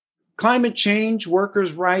Climate change,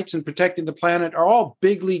 workers' rights, and protecting the planet are all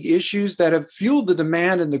big league issues that have fueled the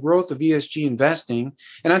demand and the growth of ESG investing.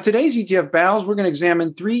 And on today's ETF Battles, we're going to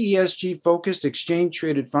examine 3 ESG-focused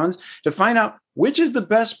exchange-traded funds to find out which is the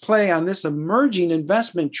best play on this emerging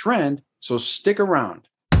investment trend. So stick around.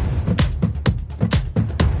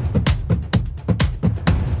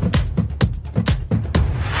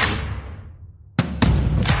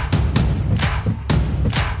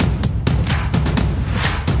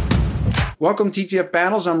 Welcome to ETF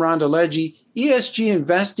Battles. I'm Ron DeLegge. ESG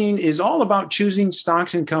investing is all about choosing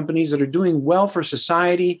stocks and companies that are doing well for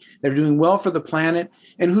society, that are doing well for the planet,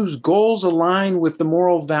 and whose goals align with the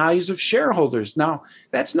moral values of shareholders. Now,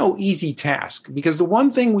 that's no easy task because the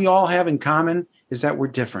one thing we all have in common is that we're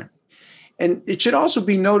different. And it should also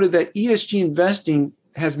be noted that ESG investing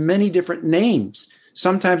has many different names.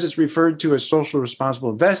 Sometimes it's referred to as social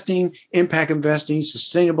responsible investing, impact investing,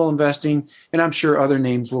 sustainable investing, and I'm sure other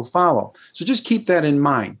names will follow. So just keep that in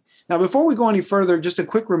mind. Now, before we go any further, just a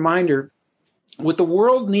quick reminder, what the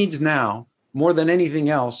world needs now more than anything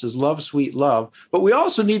else is love, sweet love, but we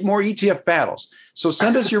also need more ETF battles. So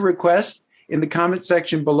send us your request in the comment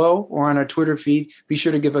section below or on our Twitter feed. Be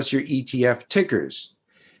sure to give us your ETF tickers.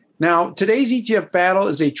 Now, today's ETF battle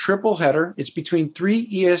is a triple header. It's between 3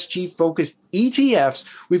 ESG-focused ETFs.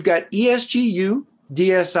 We've got ESGU,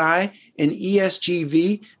 DSI, and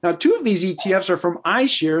ESGV. Now, 2 of these ETFs are from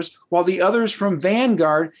iShares, while the other is from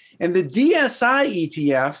Vanguard. And the DSI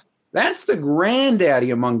ETF, that's the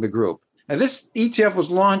granddaddy among the group. Now, this ETF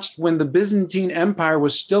was launched when the Byzantine Empire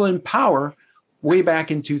was still in power way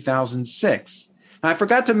back in 2006. Now, I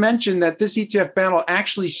forgot to mention that this ETF battle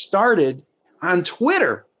actually started on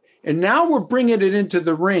Twitter. And now we're bringing it into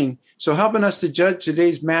the ring. So helping us to judge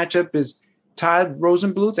today's matchup is Todd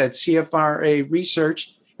Rosenbluth at CFRA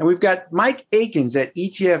Research. And we've got Mike Akins at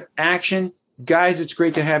ETF Action. Guys, it's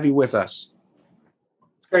great to have you with us.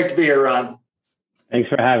 It's great to be here, Ron. Thanks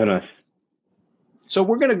for having us. So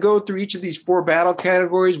we're going to go through each of these 4 battle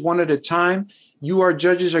categories one at a time. You, our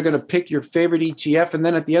judges, are going to pick your favorite ETF. And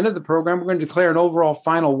then at the end of the program, we're going to declare an overall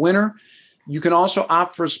final winner. You can also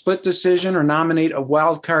opt for a split decision or nominate a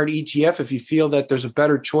wildcard ETF if you feel that there's a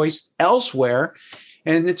better choice elsewhere.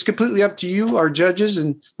 And it's completely up to you, our judges,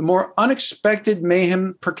 and the more unexpected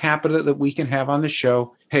mayhem per capita that we can have on the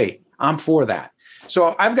show. Hey, I'm for that.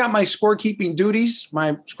 So I've got my scorekeeping duties.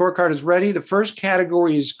 My scorecard is ready. The first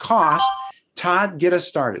category is cost. Todd, get us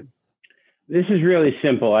started. This is really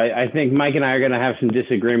simple. I think Mike and I are going to have some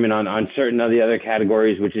disagreement on certain of the other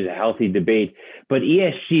categories, which is a healthy debate. But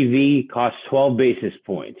ESGV costs 12 basis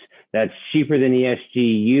points. That's cheaper than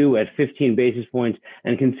ESGU at 15 basis points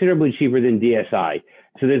and considerably cheaper than DSI.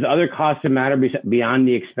 So there's other costs that matter beyond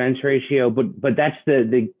the expense ratio, but that's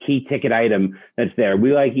the key ticket item that's there.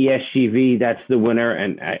 We like ESGV. That's the winner.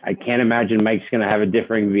 And I can't imagine Mike's going to have a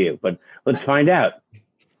differing view, but let's find out.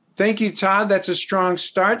 Thank you, Todd. That's a strong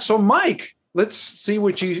start. So Mike, let's see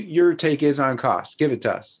what your take is on cost. Give it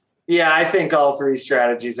to us. Yeah, I think all 3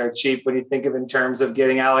 strategies are cheap when you think of in terms of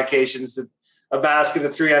getting allocations to a basket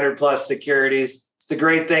of 300 plus securities. It's the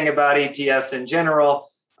great thing about ETFs in general.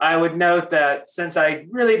 I would note that since I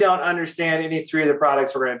really don't understand any 3 of the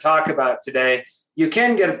products we're going to talk about today, you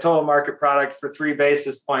can get a total market product for 3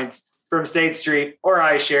 basis points from State Street or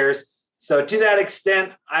iShares. So to that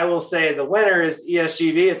extent, I will say the winner is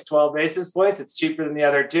ESGV. It's 12 basis points. It's cheaper than the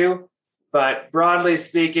other 2. But broadly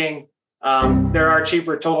speaking, there are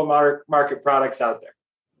cheaper total market products out there.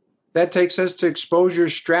 That takes us to exposure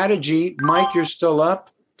strategy. Mike, you're still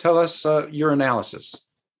up. Tell us your analysis.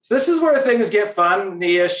 So this is where things get fun in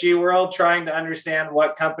the ESG world, trying to understand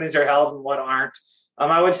what companies are held and what aren't.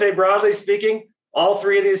 I would say broadly speaking, all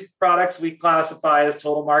 3 of these products we classify as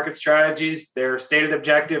total market strategies. Their stated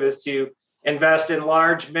objective is to invest in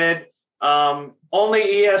large, mid. Only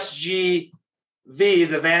ESG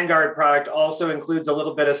the Vanguard product also includes a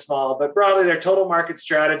little bit of small, but broadly they're total market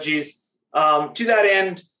strategies. To that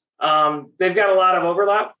end, they've got a lot of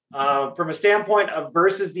overlap from a standpoint of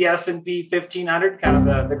versus the S&P 1500, kind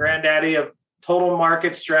of the granddaddy of total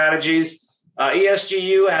market strategies.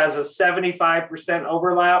 ESGU has a 75%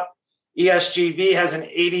 overlap. ESGV has an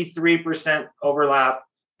 83% overlap,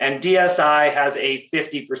 and DSI has a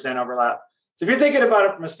 50% overlap. So if you're thinking about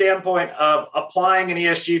it from a standpoint of applying an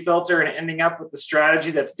ESG filter and ending up with the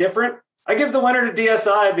strategy that's different, I give the winner to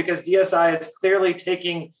DSI because DSI is clearly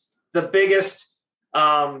taking the biggest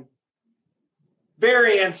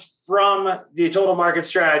variance from the total market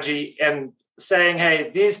strategy and saying,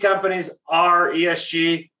 hey, these companies are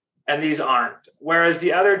ESG and these aren't. Whereas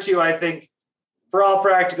the other 2, I think, for all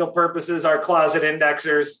practical purposes, are closet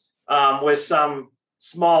indexers with some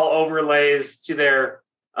small overlays to their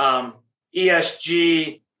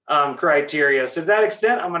ESG criteria. So to that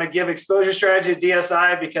extent, I'm going to give exposure strategy to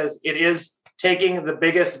DSI because it is taking the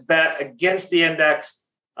biggest bet against the index.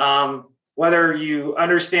 Whether you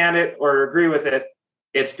understand it or agree with it,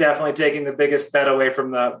 it's definitely taking the biggest bet away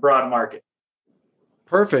from the broad market.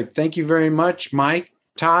 Perfect. Thank you very much, Mike.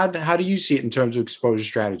 Todd, how do you see it in terms of exposure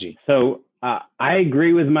strategy? So I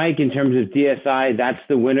agree with Mike in terms of DSI. That's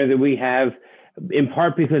the winner that we have, in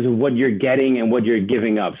part because of what you're getting and what you're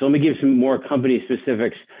giving up. So let me give some more company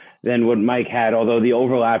specifics than what Mike had, although the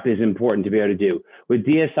overlap is important to be able to do. With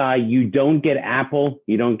DSI, you don't get Apple,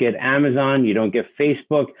 you don't get Amazon, you don't get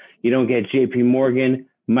Facebook, you don't get JP Morgan.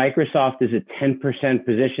 Microsoft is a 10%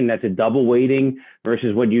 position. That's a double weighting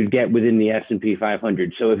versus what you'd get within the S&P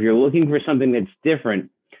 500. So if you're looking for something that's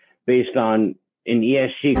different based on an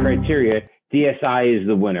ESG criteria, DSI is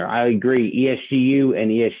the winner. I agree. ESGU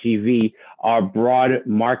and ESGV are broad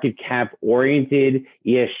market cap oriented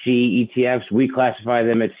ESG ETFs. We classify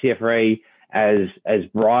them at CFRA as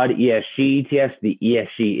broad ESG ETFs. The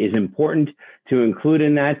ESG is important to include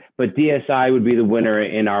in that, but DSI would be the winner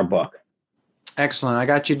in our book. Excellent. I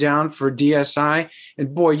got you down for DSI.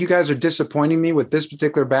 And boy, you guys are disappointing me with this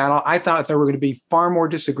particular battle. I thought there were going to be far more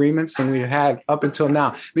disagreements than we had up until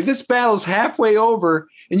now. I mean, this battle is halfway over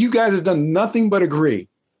and you guys have done nothing but agree.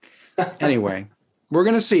 Anyway, we're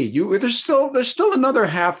going to see. There's still another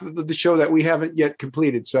half of the show that we haven't yet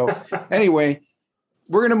completed. So anyway,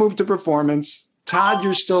 we're going to move to performance. Todd,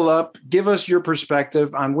 you're still up. Give us your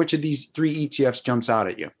perspective on which of these three ETFs jumps out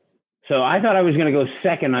at you. So I thought I was going to go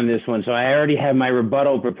second on this one. So I already have my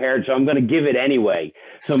rebuttal prepared. So I'm going to give it anyway.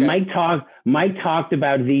 So okay. Mike talked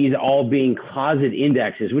about these all being closet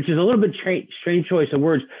indexes, which is a little bit strange choice of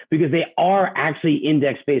words because they are actually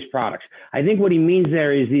index-based products. I think what he means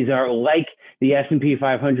there is these are like the S&P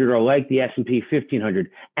 500 or like the S&P 1500,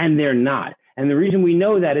 and they're not. And the reason we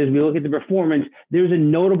know that is we look at the performance, there's a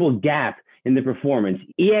notable gap in the performance.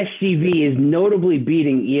 ESGV is notably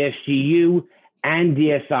beating ESGU and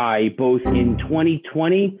DSI both in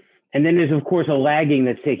 2020. And then there's, of course, a lagging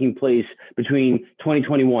that's taking place between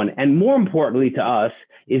 2021. And more importantly to us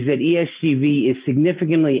is that ESGV is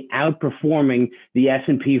significantly outperforming the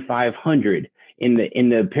S&P 500 in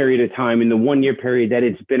the period of time, in the 1 year period that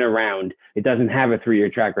it's been around. It doesn't have a 3-year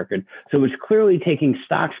track record. So it's clearly taking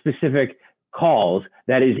stock-specific calls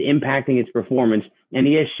that is impacting its performance. And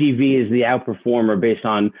ESGV is the outperformer based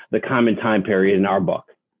on the common time period in our book.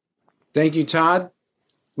 Thank you, Todd.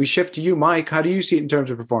 We shift to you, Mike. How do you see it in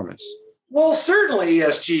terms of performance? Well, certainly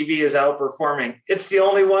ESGV is outperforming. It's the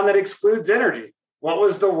only one that excludes energy. What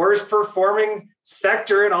was the worst performing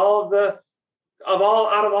sector in out of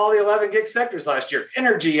all the 11 gig sectors last year?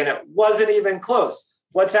 Energy, and it wasn't even close.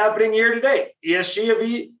 What's happening year to date?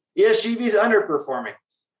 ESGV is underperforming.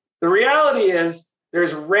 The reality is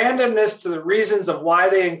there's randomness to the reasons of why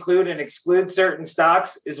they include and exclude certain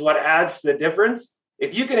stocks is what adds to the difference.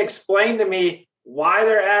 If you can explain to me why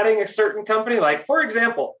they're adding a certain company, like, for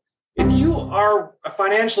example, if you are a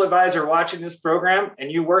financial advisor watching this program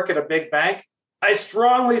and you work at a big bank, I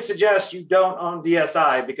strongly suggest you don't own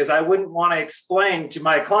DSI because I wouldn't want to explain to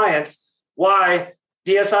my clients why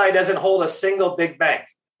DSI doesn't hold a single big bank,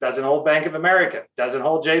 doesn't hold Bank of America, doesn't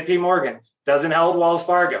hold JP Morgan, doesn't hold Wells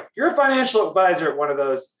Fargo. If you're a financial advisor at one of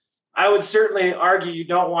those, I would certainly argue you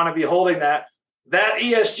don't want to be holding that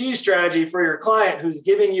ESG strategy for your client who's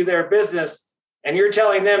giving you their business and you're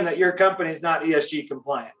telling them that your company is not ESG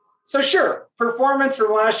compliant. So sure, performance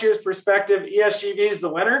from last year's perspective, ESGV is the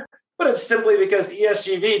winner, but it's simply because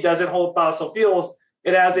ESGV doesn't hold fossil fuels.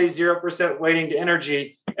 It has a 0% weighting to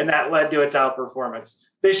energy, and that led to its outperformance.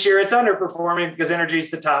 This year, it's underperforming because energy is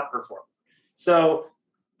the top performer. So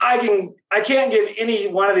I can't give any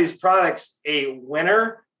one of these products a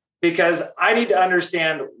winner because I need to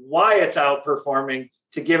understand why it's outperforming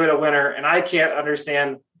to give it a winner, and I can't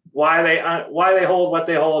understand why they hold what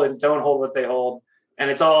they hold and don't hold what they hold, and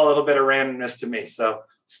it's all a little bit of randomness to me. So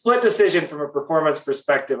split decision from a performance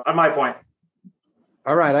perspective on my point.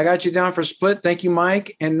 All right, I got you down for split. Thank you,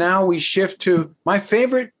 Mike. And now we shift to my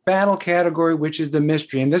favorite battle category, which is the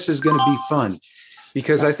mystery, and this is going to be fun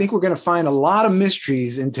because I think we're going to find a lot of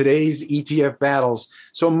mysteries in today's ETF battles.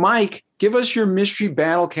 So, Mike, give us your mystery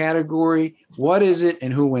battle category. What is it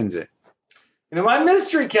and who wins it? My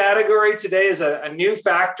mystery category today is a new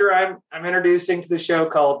factor I'm introducing to the show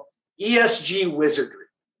called ESG Wizardry.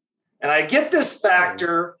 And I get this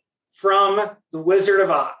factor from The Wizard of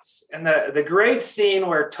Oz and the great scene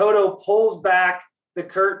where Toto pulls back the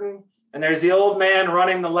curtain and there's the old man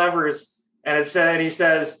running the levers and he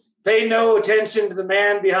says, pay no attention to the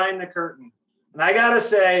man behind the curtain. And I got to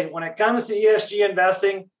say, when it comes to ESG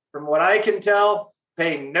investing, from what I can tell,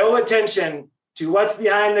 pay no attention to what's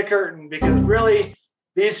behind the curtain, because really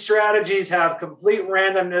these strategies have complete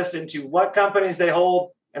randomness into what companies they hold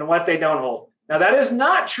and what they don't hold. Now, that is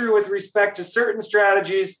not true with respect to certain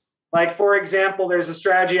strategies. Like, for example, there's a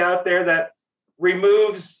strategy out there that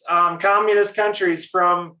removes communist countries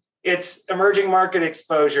from its emerging market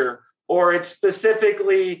exposure, or it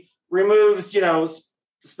specifically removes,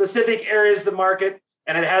 specific areas of the market,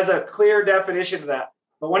 and it has a clear definition of that.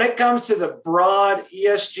 But when it comes to the broad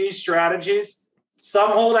ESG strategies,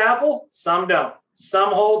 some hold Apple, some don't.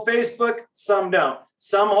 Some hold Facebook, some don't.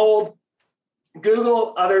 Some hold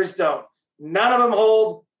Google, others don't. None of them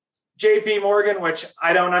hold JP Morgan, which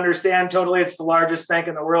I don't understand totally. It's the largest bank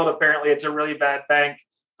in the world. Apparently, it's a really bad bank.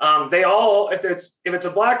 They all, if it's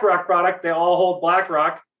a BlackRock product, they all hold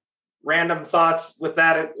BlackRock. Random thoughts with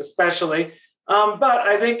that, especially. But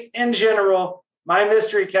I think in general, my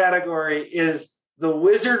mystery category is the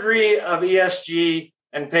wizardry of ESG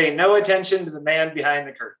and pay no attention to the man behind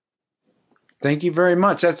the curtain. Thank you very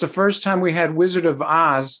much. That's the first time we had Wizard of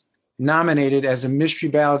Oz nominated as a mystery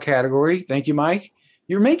battle category. Thank you, Mike.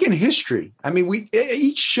 You're making history. I mean,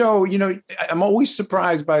 each show, I'm always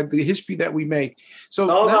surprised by the history that we make. So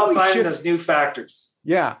it's all about finding those new factors.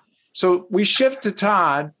 Yeah. So we shift to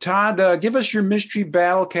Todd. Todd, give us your mystery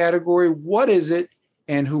battle category. What is it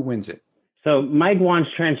and who wins it? So Mike wants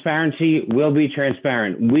transparency. We'll be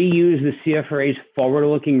transparent. We use the CFRA's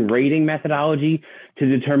forward-looking rating methodology to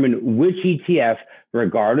determine which ETF,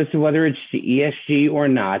 regardless of whether it's ESG or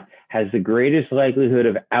not, has the greatest likelihood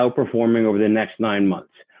of outperforming over the next 9 months.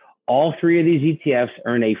 All three of these ETFs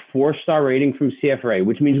earn a 4-star rating from CFRA,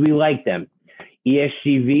 which means we like them.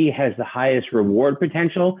 ESGV has the highest reward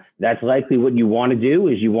potential. That's likely what you want to do,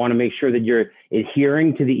 is you want to make sure that you're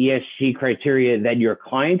adhering to the ESG criteria that your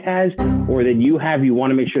client has or that you have. You want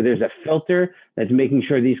to make sure there's a filter that's making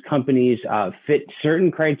sure these companies fit certain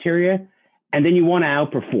criteria, and then you want to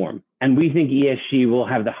outperform. And we think ESG will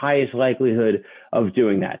have the highest likelihood of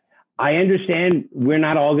doing that. I understand we're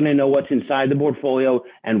not all going to know what's inside the portfolio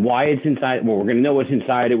and why it's inside. Well, we're going to know what's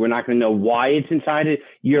inside it. We're not going to know why it's inside it.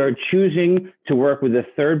 You're choosing to work with a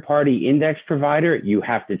third-party index provider. You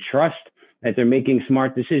have to trust that they're making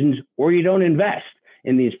smart decisions, or you don't invest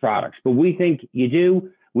in these products. But we think you do.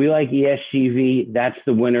 We like ESGV. That's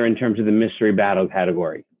the winner in terms of the mystery battle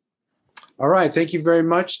category. All right. Thank you very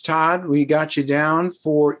much, Todd. We got you down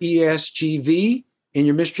for ESGV in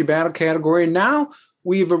your mystery battle category. Now,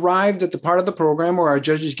 we've arrived at the part of the program where our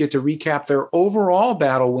judges get to recap their overall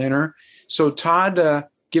battle winner. So, Todd,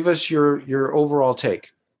 give us your overall take.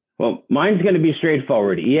 Well, mine's going to be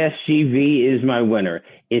straightforward. ESGV is my winner.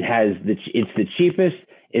 It's the cheapest.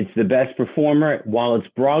 It's the best performer. While it's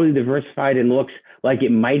broadly diversified and looks like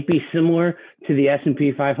it might be similar to the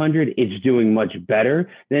S&P 500, it's doing much better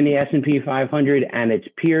than the S&P 500 and its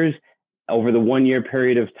peers over the 1-year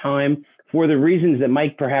period of time, for the reasons that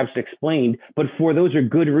Mike perhaps explained, but for those are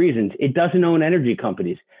good reasons. It doesn't own energy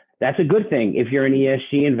companies. That's a good thing if you're an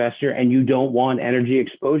ESG investor and you don't want energy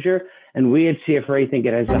exposure. And we at CFRA think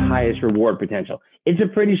it has the highest reward potential. It's a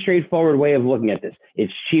pretty straightforward way of looking at this.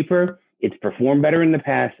 It's cheaper, it's performed better in the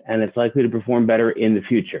past, and it's likely to perform better in the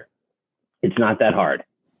future. It's not that hard.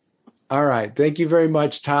 All right. Thank you very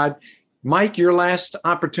much, Todd. Mike, your last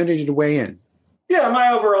opportunity to weigh in. Yeah,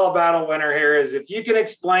 my overall battle winner here is if you can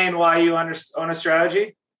explain why you own a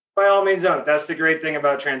strategy, by all means own it. That's the great thing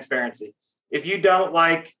about transparency. If you don't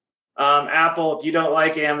like Apple, if you don't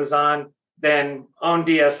like Amazon, then own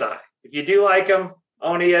DSI. If you do like them,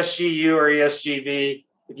 own ESGU or ESGV.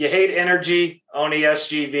 If you hate energy, own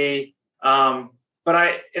ESGV.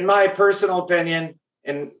 But in my personal opinion,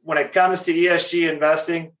 and when it comes to ESG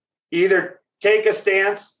investing, you either take a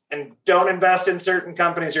stance and don't invest in certain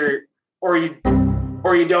companies, or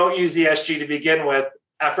you don't use ESG to begin with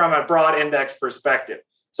from a broad index perspective.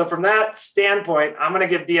 So from that standpoint, I'm going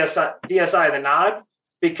to give DSI the nod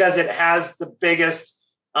because it has the biggest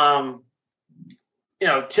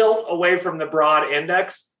tilt away from the broad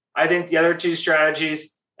index. I think the other two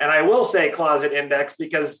strategies, and I will say closet index,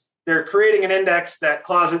 because they're creating an index that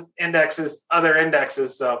closet indexes other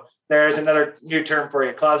indexes. So there's another new term for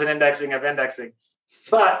you, closet indexing of indexing.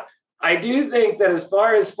 But I do think that as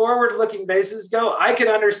far as forward-looking bases go, I can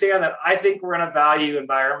understand that I think we're in a value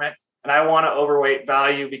environment and I want to overweight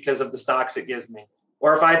value because of the stocks it gives me.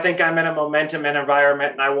 Or if I think I'm in a momentum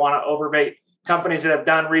environment and I want to overweight companies that have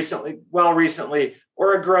done recently,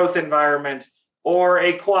 or a growth environment or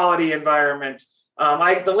a quality environment.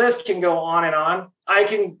 The list can go on and on. I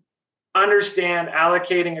can understand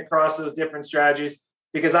allocating across those different strategies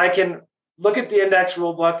because I can look at the index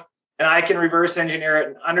rule book and I can reverse engineer it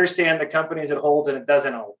and understand the companies it holds and it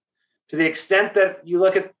doesn't hold. to the extent that you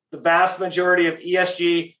look at the vast majority of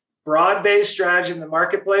ESG broad-based strategy in the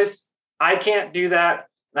marketplace, I can't do that.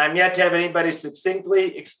 And I'm yet to have anybody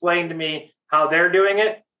succinctly explain to me how they're doing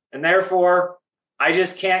it. And therefore, I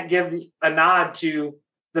just can't give a nod to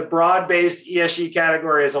the broad-based ESG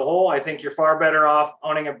category as a whole. I think you're far better off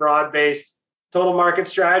owning a broad-based total market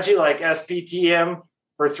strategy like SPTM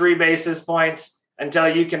for 3 basis points until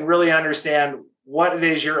you can really understand what it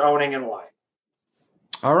is you're owning and why.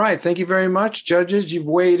 All right. Thank you very much, judges. You've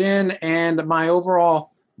weighed in, and my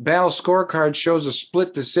overall battle scorecard shows a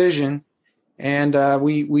split decision. And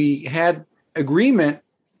we had agreement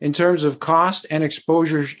in terms of cost and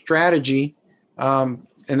exposure strategy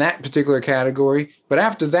in that particular category. But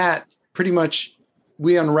after that, pretty much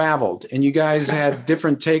we unraveled, and you guys had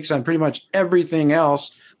different takes on pretty much everything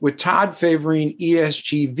else, with Todd favoring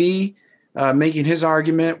ESGV, making his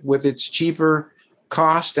argument with its cheaper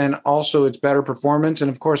cost and also its better performance. And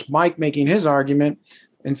of course, Mike making his argument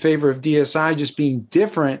in favor of DSI just being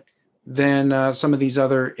different than some of these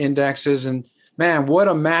other indexes. And man, what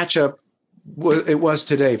a matchup it was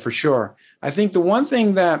today, for sure. I think the one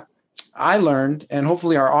thing that I learned, and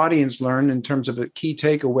hopefully our audience learned in terms of the key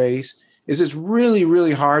takeaways, is it's really,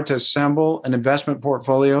 really hard to assemble an investment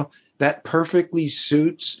portfolio that perfectly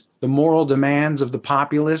suits the moral demands of the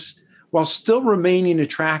populace while still remaining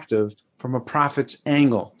attractive from a profits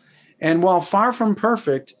angle. And while far from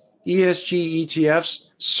perfect, ESG ETFs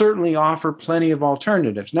certainly offer plenty of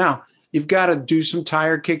alternatives. Now, you've got to do some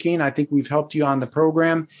tire kicking. I think we've helped you on the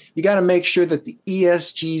program. You got to make sure that the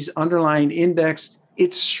ESG's underlying index,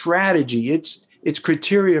 its strategy, its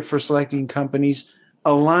criteria for selecting companies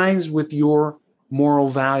aligns with your moral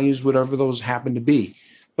values, whatever those happen to be.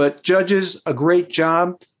 But judges, a great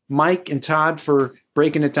job. Mike and Todd for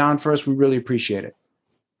breaking it down for us. We really appreciate it.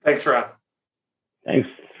 Thanks, Ron. Thanks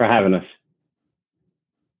for having us.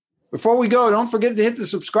 Before we go, don't forget to hit the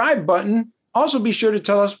subscribe button. Also, be sure to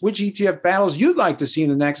tell us which ETF battles you'd like to see in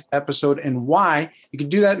the next episode and why. You can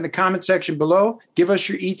do that in the comment section below. Give us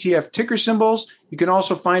your ETF ticker symbols. You can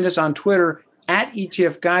also find us on Twitter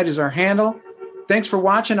 @ETF Guide is our handle. Thanks for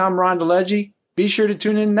watching. I'm Ron DeLegge. Be sure to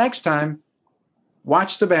tune in next time.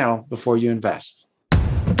 Watch the battle before you invest.